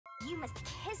You must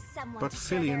kiss someone But to show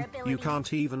their Filian, ability. you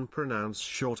can't even pronounce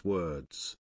short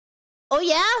words. Oh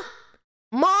yeah?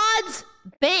 Mods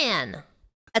ban.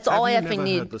 That's all I Have effing you never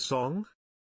need. heard the song?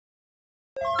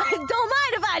 I don't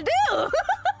mind if I do.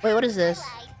 Wait, what is this?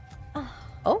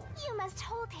 Oh? You must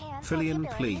hold hands. Filian,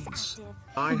 while the ability is please. active.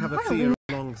 I have a What a fear lo-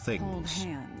 of long Hold things.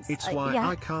 hands. It's why yeah.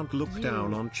 I can't look You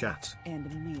down on chat. and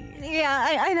me. Yeah,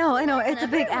 I know. It's a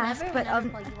big ask, but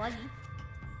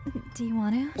do you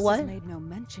want to? What? Has made no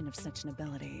mention of such an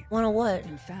ability. Wanna what?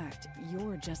 In fact,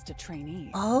 you're just a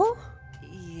trainee. Oh?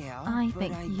 Yeah. I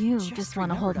think you just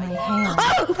want to hold my remembered hand.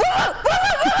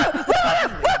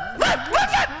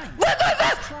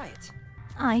 Let's try it.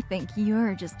 I think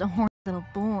you're just a horny little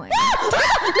boy.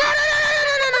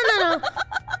 No.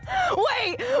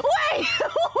 Wait.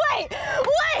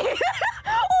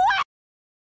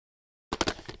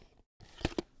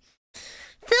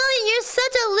 Filian, you're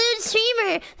such a lewd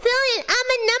streamer. Filian, I'm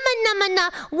a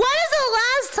numma. When is the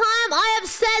last time I have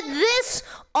said this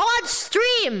on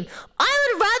stream? I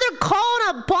would rather call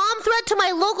in a bomb threat to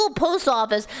my local post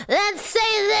office than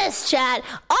say this, chat.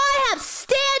 I have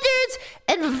standards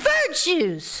and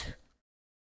virtues.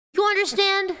 You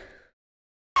understand?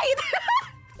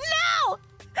 No!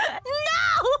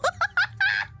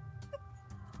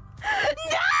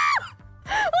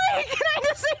 Wait, can I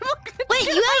disable? Wait,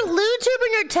 you had LewTube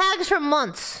in your tags for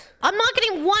months. I'm not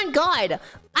getting one guide.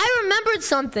 I remembered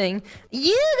something.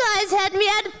 You guys had me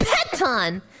at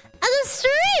Peton as a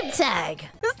stream tag.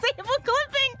 Disable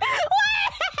clipping.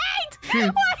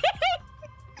 Wait.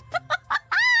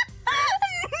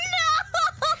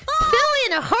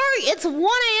 Filian, hurry! It's 1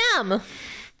 a.m. What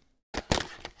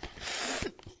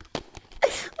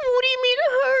do you mean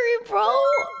hurry, bro?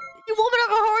 You want me to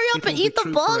hurry up It'll and be eat the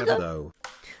true bug? forever, though.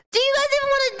 Do you guys even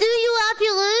want to do you laugh,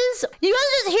 you lose? You guys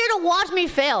are just here to watch me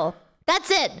fail. That's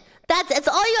it. That's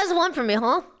all you guys want from me,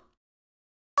 huh?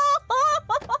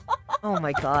 Oh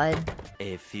my god.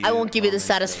 I won't give you the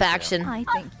satisfaction. I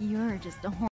think you're just a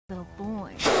horny little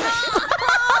boy.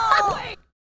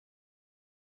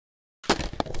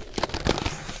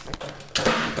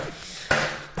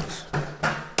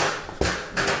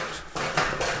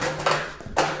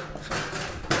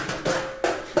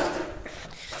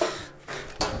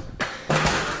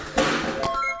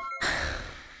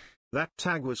 That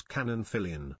tag was canon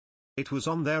Filian. It was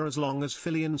on there as long as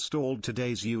Filian stalled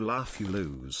today's You Laugh You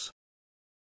Lose.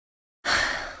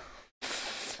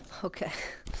 Okay.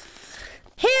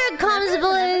 Here it comes,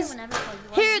 boys.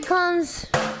 Here it comes.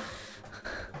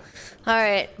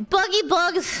 Alright. Buggy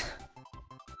bugs.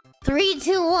 3,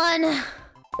 2, 1.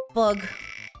 Bug.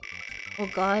 Oh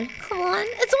god. Come on.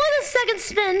 It's only the second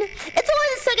spin. It's only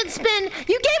the second spin.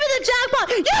 You gave me the jackpot.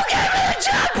 You gave me the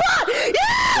jackpot!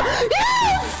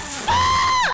 Yeah!